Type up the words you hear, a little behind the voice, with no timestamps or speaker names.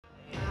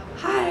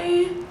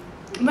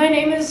My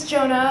name is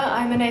Jonah.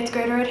 I'm an 8th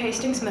grader at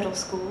Hastings Middle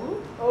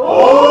School.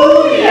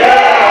 Oh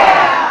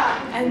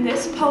yeah! And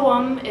this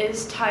poem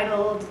is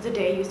titled The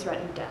Day You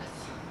Threatened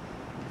Death.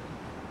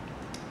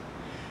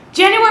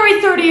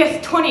 January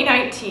 30th,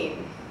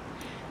 2019.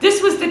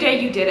 This was the day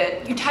you did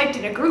it. You typed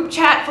in a group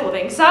chat full of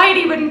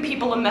anxiety-ridden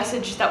people a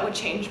message that would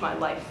change my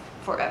life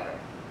forever.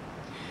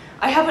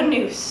 I have a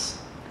noose.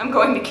 I'm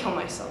going to kill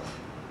myself.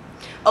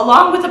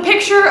 Along with a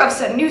picture of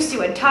said noose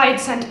you had tied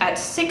sent at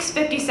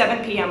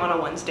 6:57 p.m. on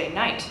a Wednesday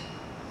night.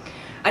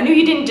 I knew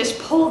you didn't just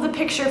pull the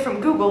picture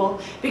from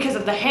Google because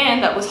of the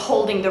hand that was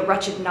holding the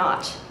wretched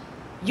knot.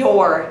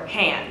 Your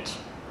hand.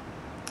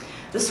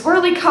 The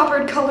swirly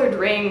copper-colored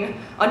ring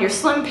on your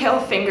slim, pale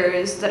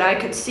fingers that I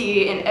could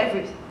see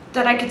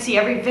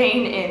every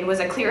vein in was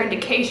a clear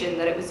indication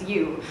that it was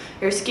you.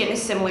 Your skin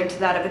is similar to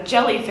that of a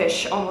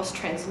jellyfish, almost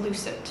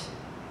translucent.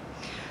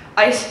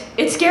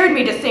 It scared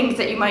me to think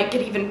that you might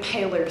get even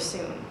paler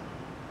soon.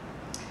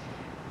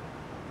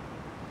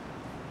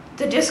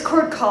 The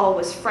Discord call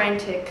was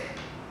frantic.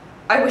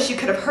 I wish you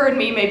could have heard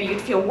me. Maybe you'd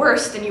feel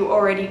worse than you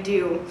already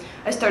do.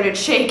 I started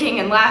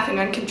shaking and laughing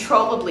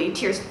uncontrollably,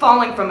 tears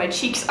falling from my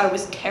cheeks. I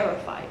was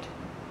terrified.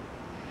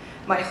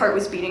 My heart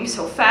was beating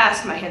so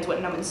fast, my hands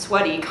went numb and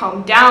sweaty.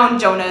 Calm down,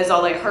 Jonah, is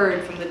all I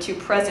heard from the two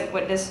present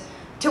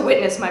to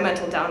witness my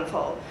mental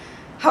downfall.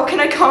 How can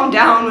I calm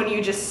down when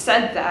you just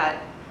said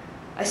that?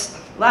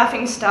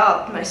 Laughing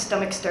stopped, my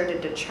stomach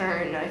started to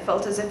churn. I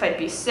felt as if I'd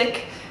be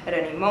sick at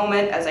any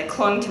moment. As I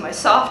clung to my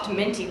soft,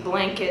 minty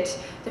blanket,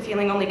 the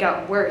feeling only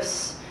got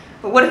worse.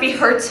 But what if he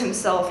hurts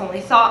himself? Only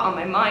thought on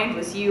my mind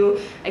was you.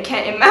 I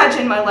can't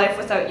imagine my life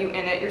without you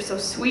in it. You're so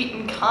sweet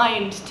and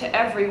kind to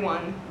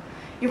everyone.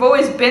 You've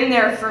always been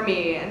there for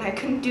me, and I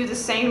couldn't do the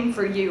same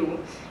for you.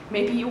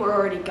 Maybe you were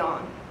already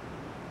gone.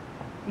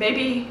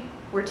 Maybe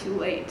we're too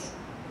late.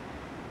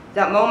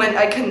 That moment,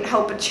 I couldn't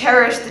help but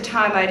cherish the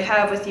time I'd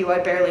have with you. I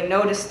barely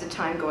noticed the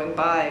time going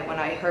by when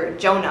I heard,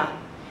 Jonah,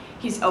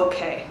 he's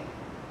okay.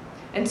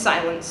 And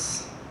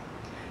silence.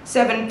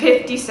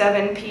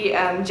 7:57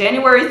 p.m.,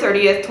 January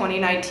 30th,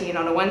 2019,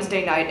 on a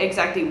Wednesday night,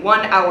 exactly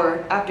 1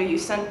 hour after you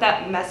sent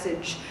that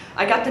message,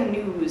 I got the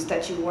news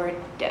that you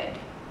weren't dead.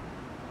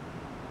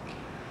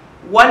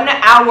 1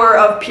 hour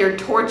of pure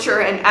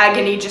torture and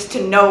agony just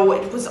to know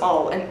it was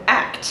all an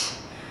act.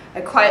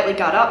 I quietly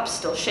got up,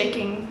 still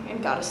shaking,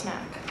 and got a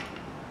snack.